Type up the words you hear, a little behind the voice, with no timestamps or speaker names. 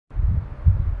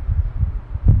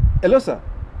Hello, sir.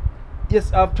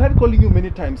 Yes, I've tried calling you many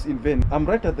times in vain. I'm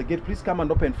right at the gate. Please come and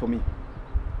open for me.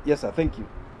 Yes, sir. Thank you.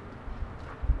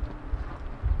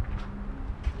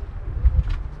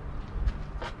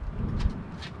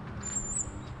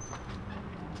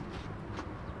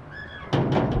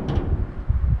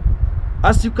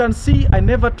 As you can see, I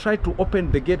never tried to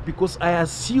open the gate because I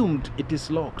assumed it is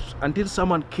locked until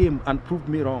someone came and proved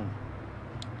me wrong.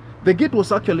 The gate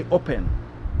was actually open.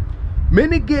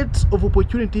 Many gates of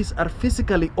opportunities are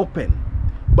physically open,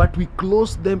 but we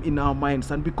close them in our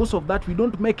minds, and because of that we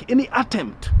don't make any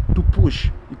attempt to push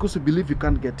because we believe we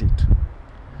can't get it.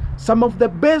 Some of the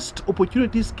best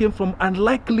opportunities came from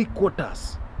unlikely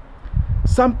quarters.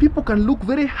 Some people can look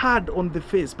very hard on the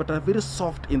face but are very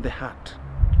soft in the heart.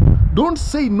 Don't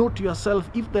say no to yourself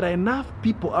if there are enough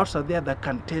people outside there that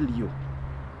can tell you.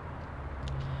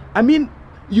 I mean,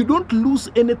 you don't lose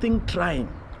anything trying.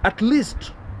 At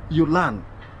least you learn.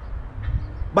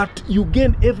 But you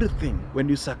gain everything when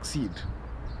you succeed.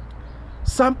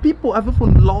 Some people have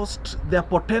even lost their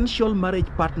potential marriage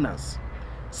partners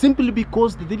simply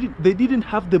because they didn't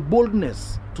have the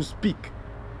boldness to speak.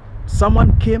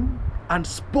 Someone came and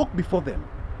spoke before them,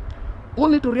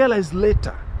 only to realize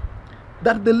later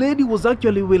that the lady was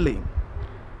actually willing,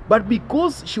 but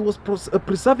because she was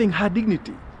preserving her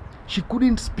dignity, she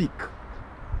couldn't speak.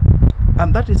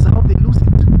 And that is how they lose it.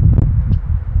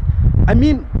 I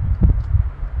mean,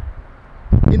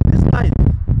 in this life,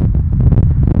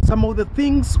 some of the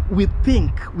things we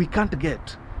think we can't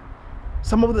get,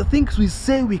 some of the things we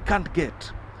say we can't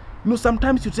get. You know,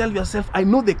 sometimes you tell yourself, I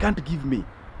know they can't give me.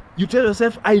 You tell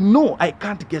yourself, I know I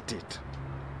can't get it.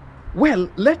 Well,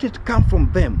 let it come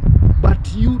from them,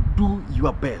 but you do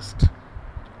your best.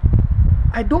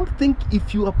 I don't think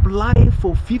if you apply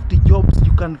for 50 jobs,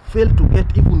 you can fail to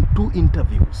get even 2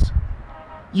 interviews.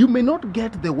 You may not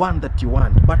get the one that you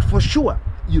want, but for sure,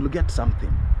 you'll get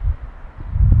something.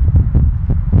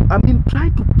 I mean, try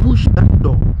to push that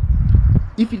door.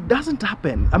 If it doesn't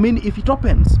happen, I mean, if it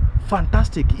opens,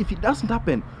 fantastic. If it doesn't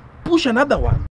happen, push another one.